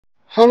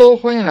Hello，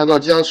 欢迎来到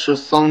加持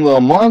桑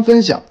的魔安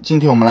分享。今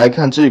天我们来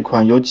看这一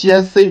款由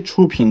GSC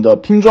出品的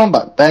拼装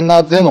版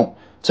DYNAZENON。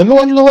整个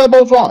玩具的外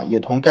包装也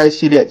同该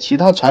系列其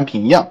他产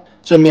品一样，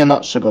正面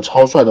呢是个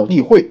超帅的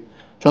立绘，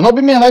转到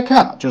背面来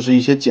看就是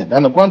一些简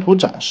单的官图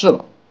展示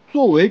了。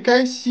作为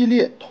该系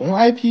列同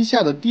IP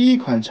下的第一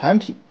款产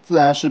品，自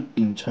然是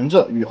秉承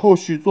着与后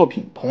续作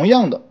品同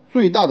样的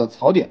最大的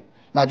槽点，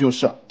那就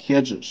是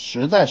贴纸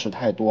实在是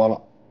太多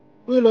了。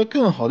为了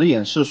更好的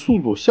演示宿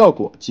主效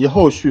果及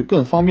后续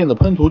更方便的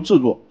喷涂制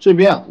作，这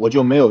边我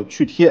就没有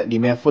去贴里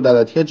面附带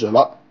的贴纸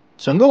了。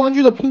整个玩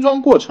具的拼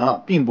装过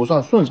程并不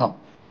算顺畅，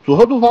组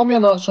合度方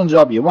面呢，甚至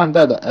要比万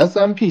代的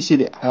SMP 系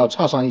列还要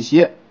差上一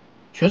些。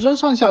全身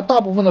上下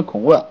大部分的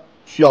孔位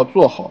需要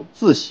做好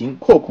自行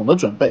扩孔的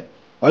准备，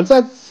而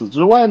在此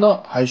之外呢，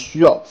还需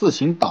要自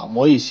行打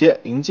磨一些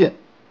零件，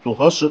组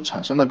合时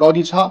产生的高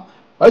低差，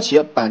而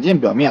且板件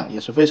表面也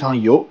是非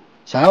常油。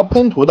想要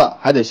喷涂的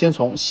还得先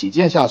从洗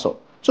件下手，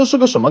这是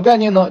个什么概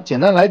念呢？简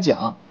单来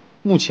讲，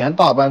目前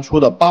大班出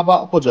的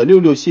88或者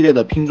66系列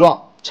的拼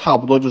装差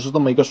不多就是这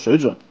么一个水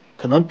准，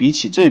可能比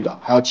起这个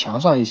还要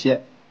强上一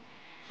些。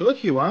合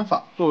体玩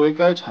法作为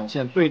该产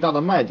线最大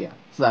的卖点，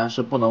自然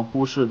是不能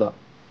忽视的。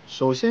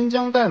首先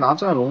将戴拿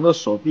战龙的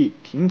手臂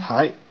平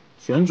抬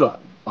旋转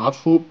拔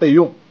出备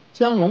用，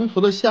将龙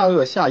头的下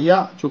颚下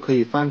压就可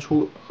以翻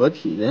出合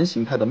体人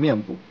形态的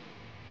面部，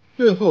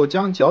最后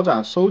将脚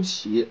掌收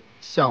起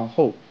向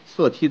后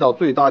侧踢到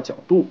最大角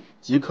度，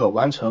即可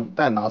完成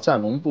戴拿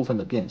战龙部分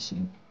的变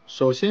形。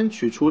首先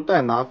取出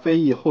戴拿飞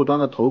翼后端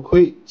的头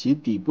盔及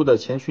底部的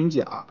前裙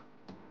甲，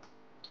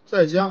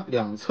再将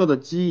两侧的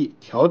机翼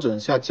调整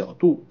下角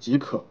度即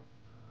可。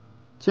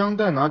将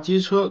戴拿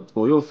机车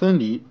左右分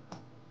离，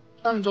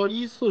按照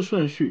依次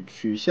顺序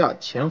取下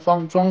前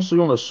方装饰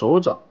用的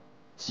手掌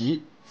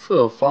及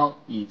侧方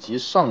以及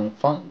上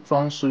方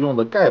装饰用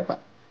的盖板，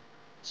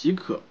即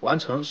可完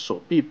成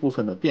手臂部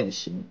分的变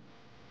形。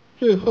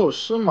最后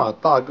施马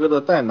大哥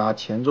的戴拿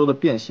前轴的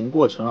变形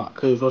过程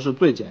可以说是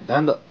最简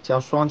单的，将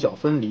双脚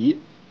分离，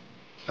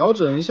调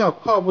整一下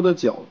胯部的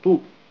角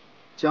度，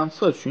将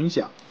侧裙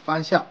甲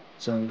翻下，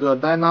整个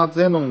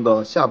DYNAZENON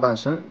的下半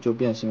身就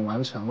变形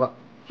完成了。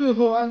最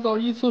后按照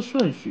依次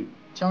顺序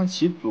将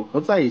其组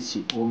合在一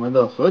起，我们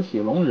的合体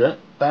龙人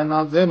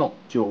DYNAZENON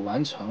就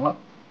完成了。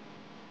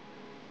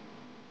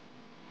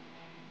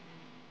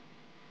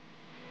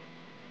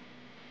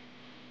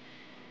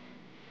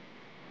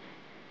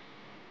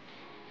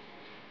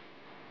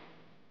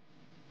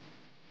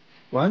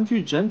玩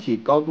具整体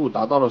高度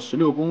达到了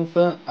16公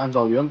分，按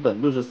照原本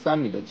63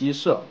米的机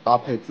设，搭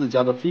配自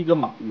家的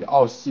Figma 与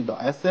澳系的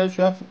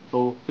SHF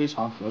都非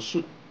常合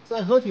适。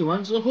在合体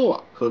完之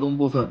后可动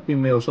部分并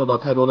没有受到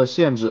太多的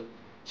限制，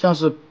像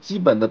是基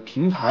本的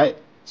平抬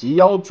及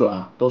腰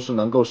转都是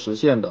能够实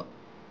现的，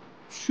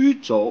曲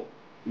肘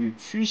与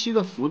屈膝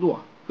的幅度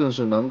更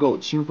是能够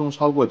轻松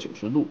超过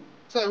90度。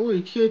在未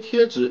贴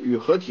贴纸与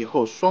合体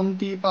后双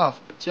低 buff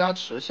加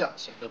持下，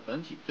显得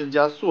本体更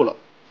加素了。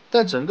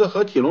但整个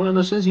合体龙人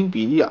的身形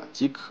比例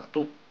及可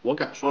动，我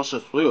敢说是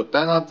所有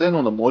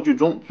DYNAZENON 的模具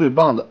中最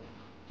棒的。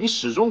你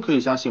始终可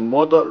以相信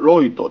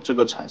MODEROID 这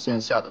个产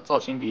线下的造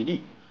型比例，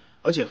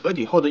而且合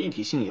体后的一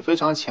体性也非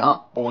常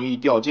强，不容易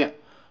掉件。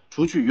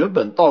除去原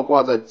本倒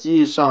挂在机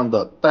翼上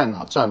的戴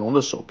拿战龙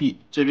的手臂，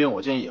这边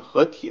我建议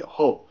合体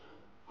后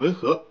回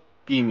合，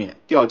避免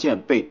掉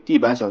件被地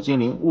板小精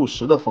灵误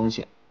食的风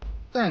险。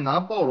戴拿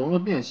暴龙的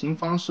变形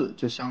方式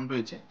就相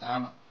对简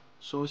单了。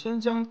首先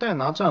将戴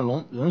拿战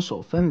龙人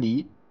手分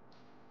离，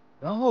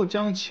然后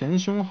将前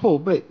胸后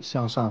背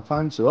向上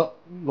翻折，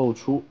露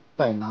出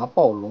戴拿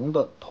暴龙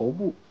的头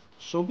部，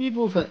手臂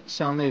部分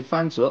向内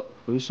翻折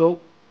回收，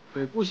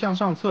腿部向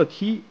上侧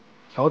踢，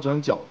调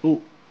整角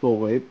度，作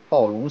为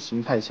暴龙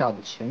形态下的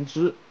前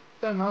肢。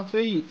戴拿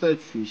飞翼在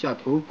取下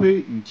头盔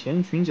与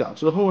前裙甲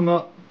之后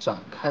呢，展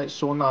开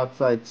收纳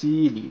在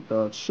机翼里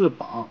的翅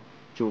膀，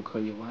就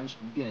可以完成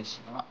变形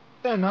了。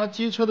戴拿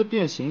机车的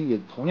变形也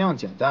同样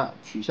简单，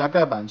取下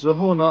盖板之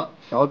后呢，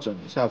调整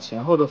一下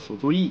前后的辅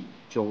助翼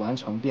就完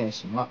成变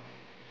形了。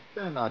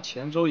戴拿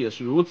前轴也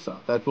是如此，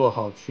在做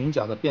好裙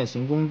甲的变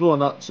形工作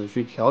呢，只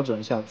需调整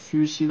一下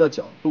屈膝的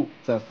角度，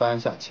再翻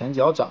下前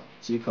脚掌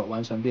即可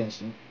完成变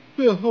形。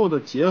最后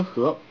的结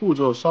合步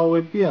骤稍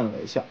微变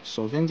了一下，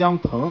首先将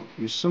鹏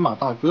与施马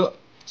大哥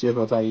结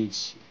合在一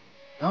起，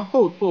然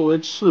后作为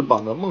翅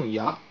膀的梦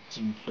牙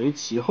紧随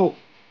其后。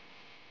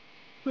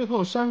最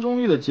后山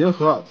中翼的结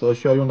合则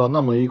需要用到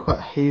那么一块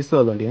黑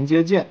色的连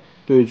接件，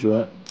对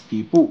准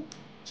底部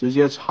直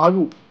接插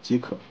入即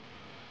可。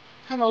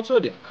看到这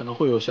点可能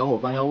会有小伙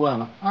伴要问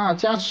了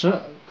加持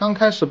刚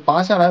开始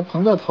拔下来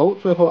鹏的头，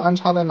最后安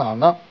插在哪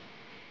呢？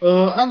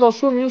按照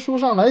说明书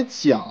上来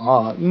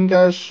讲应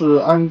该是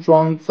安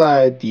装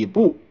在底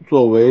部，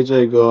作为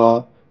这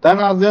个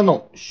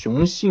DYNAZENON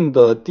雄性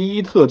的第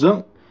一特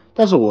征，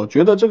但是我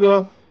觉得这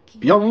个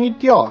比较容易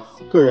掉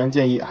个人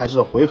建议还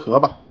是回合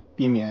吧，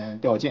避免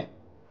掉件。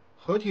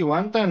合体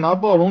完戴拿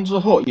暴龙之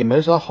后也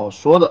没啥好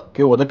说的，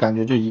给我的感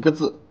觉就一个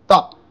字，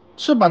大。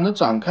翅膀的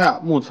展开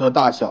目测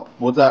大小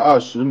不在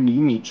20厘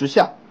米之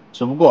下，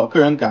只不过个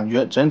人感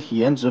觉整体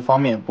颜值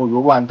方面不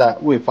如万代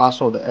未发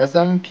售的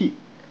SMP，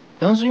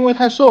 可能是因为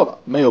太瘦了，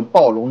没有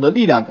暴龙的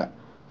力量感，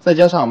再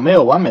加上没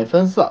有完美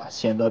分色，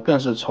显得更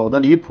是丑得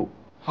离谱。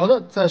好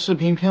的，在视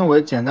频片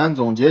尾简单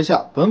总结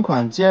下，本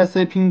款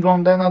GSC 拼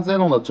装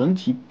DYNAZENON 的整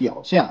体表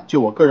现，就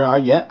我个人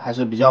而言还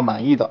是比较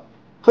满意的。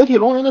合体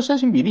龙人的身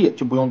形比例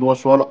就不用多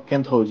说了，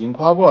片头已经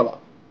夸过了。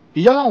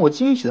比较让我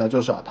惊喜的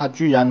就是它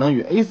居然能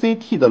与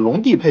ACT 的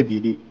龙地配比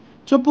例，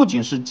这不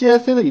仅是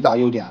GSC 的一大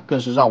优点，更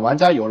是让玩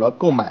家有了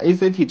购买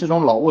ACT 这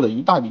种老物的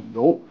一大理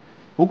由。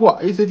不过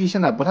ACT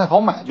现在不太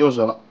好买就是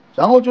了。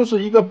然后就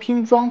是一个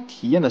拼装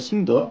体验的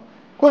心得，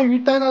关于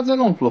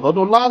DYNAZENON组合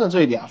度拉的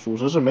这一点，属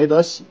实是没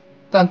得洗。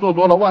但做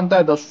多了万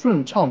代的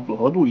顺畅组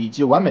合度以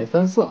及完美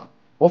分色，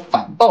我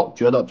反倒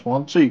觉得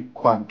从这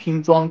款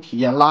拼装体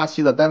验拉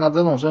稀的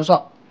DYNAZENON身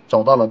上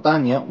找到了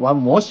当年玩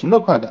模型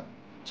的快感，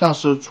像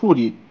是处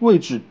理位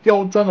置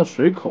刁钻的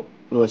水口、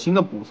恶心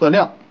的补色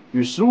量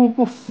与实物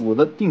不符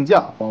的定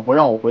价，仿佛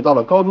让我回到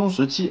了高中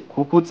时期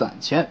苦苦攒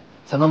钱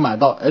才能买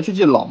到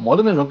HG 老模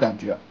的那种感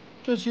觉。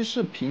这期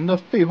视频的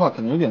废话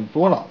可能有点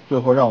多了，最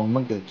后让我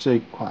们给这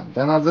款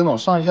DYNAZENON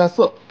上一下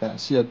色，感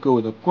谢各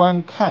位的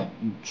观看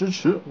与支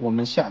持，我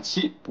们下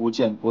期不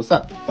见不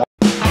散。